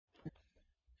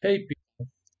Hey,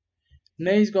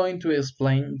 Nate is going to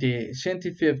explain the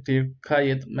scientific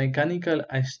quiet mechanical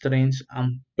strength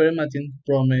and permanent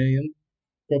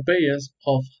properties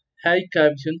of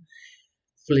high-caption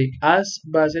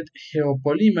fly-ash-based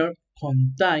geopolymer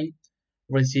contain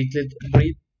recycled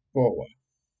breed power.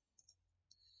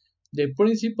 The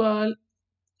principle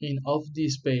in of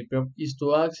this paper is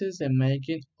to access the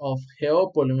making of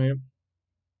geopolymer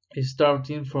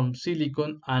starting from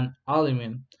silicon and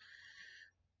aluminum.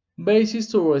 Basis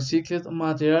to recycled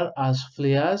material as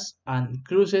fly ash and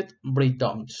crushed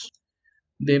breakdowns.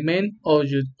 The main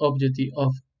objective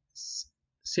of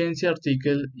science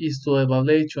article is to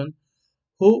evaluate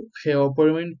how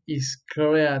geopolymer is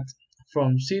created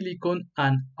from silicon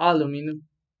and aluminum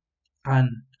and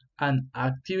an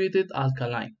activated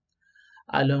alkaline,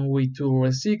 along with two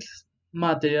recycled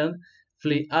material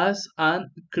fly ash and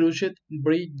crushed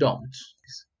breakdowns.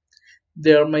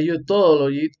 Their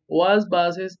methodology was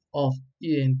based on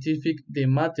identifying the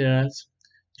materials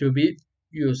to be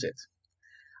used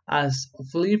as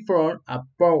flee from a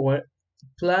power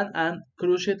plant and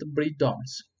crushed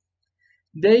breakdowns.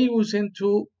 They used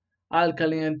two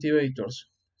alkaline activators,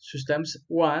 substance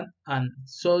 1 and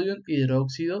sodium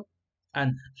hydroxide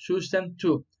and substance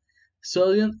 2,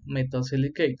 sodium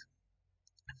metasilicate.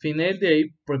 Finally,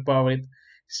 they prepared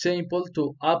samples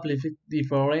to amplify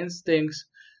different things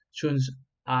such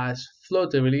as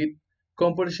floatability,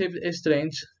 compressive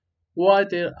strength,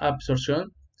 water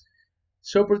absorption,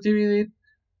 supportability,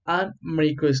 and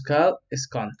microscale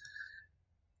scan.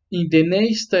 In the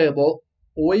next table,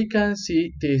 we can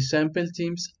see the sample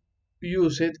teams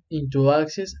used to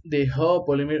access the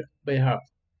polymer behavior.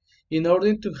 In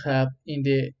order to have in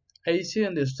the easy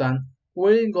understand,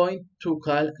 we're going to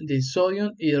call the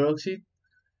sodium hydroxide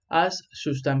as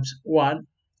substance 1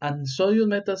 and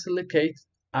sodium metasilicate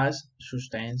as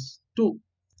substance 2.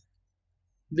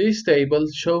 This table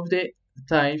shows the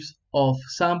types of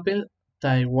samples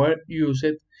that were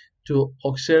used to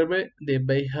observe the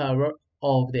behavior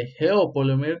of the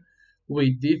geopolymer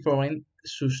with different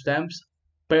substance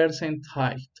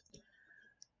percentage.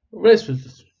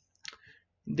 Results.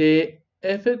 The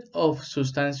effect of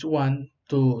substance 1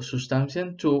 to substance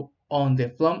 2 on the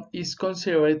film is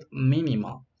considered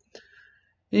minimal.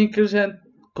 Increased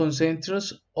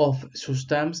concentrations of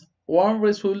substance 1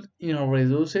 result in a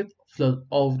reduced flow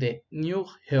of the new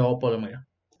geopolymer.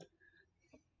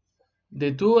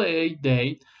 The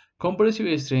 2-day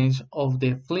compressive strength of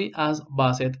the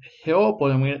fly-ash-based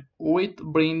geopolymer will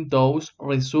bring those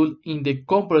result in the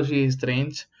compressive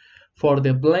strength for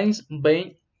the blends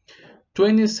being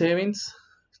 27,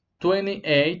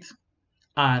 28,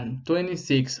 and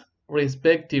 26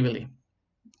 respectively.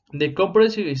 The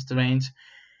compressive strength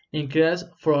increased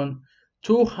from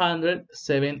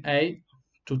 278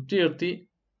 to 30,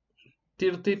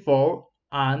 34,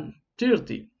 and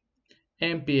 30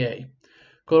 MPa,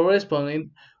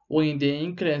 corresponding with the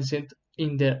increase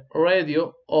in the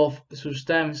radius of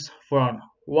substance from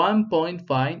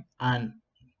 1.5 and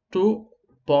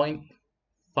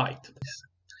 2.5.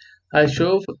 I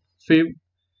show figure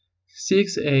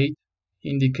 6.8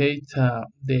 indicates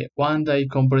the one-day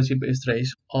compressive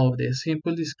stress of the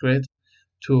simple discrete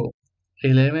to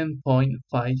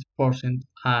 11.5%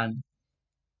 and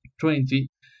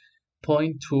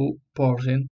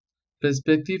 20.2%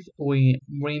 respective when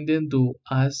bringing to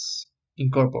as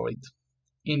incorporate.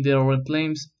 In the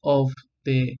reclaims of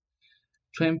the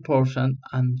 20%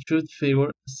 and should figure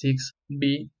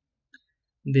 6b,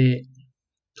 the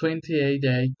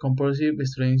 28-day compressive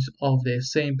strength of the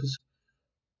samples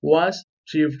was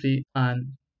 30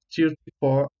 and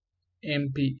 34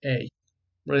 MPa,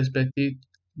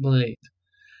 respectively,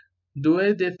 due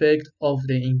to the effect of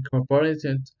the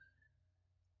incorporated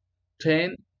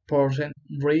 10%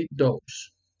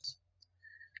 reduce.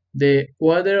 The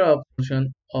water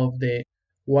absorption of the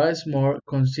was more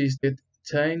consistent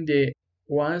than the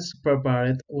ones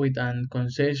prepared with an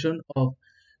concentration of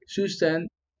substance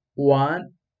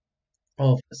 1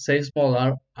 of 6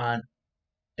 molar and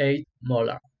 8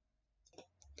 molar.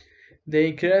 The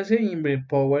increase in the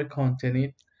power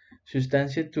contained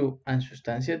substance 2 and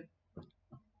substance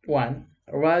 1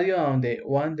 radio on the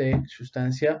 1-day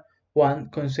substance 1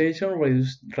 concentration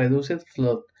reduced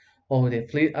flow of the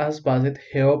fleet as based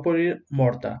geopolymer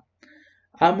mortar.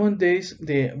 Among these,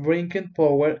 the breaking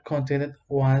power content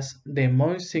was the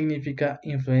most significant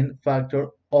influence factor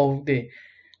of the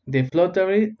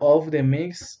floatability of the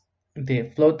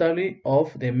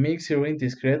mix during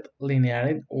discrete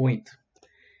linear width.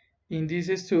 In this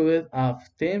study, of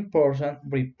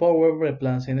 10% power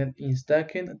replaced in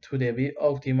stacking to the be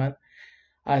optimal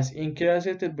as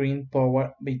increased bring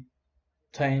power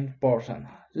 10%.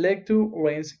 Leg 2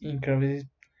 range increased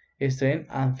strength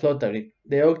and floatability.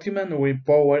 The optimum ring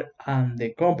power and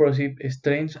the compressive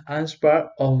strength as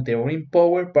part of the ring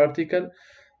power particle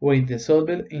with dissolved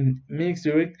in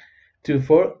mixture to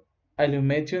form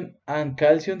aluminum and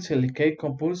calcium silicate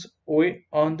compounds we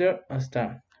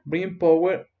understand. Ring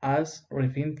power as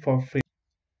refined for free.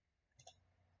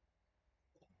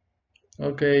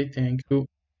 Okay, thank you.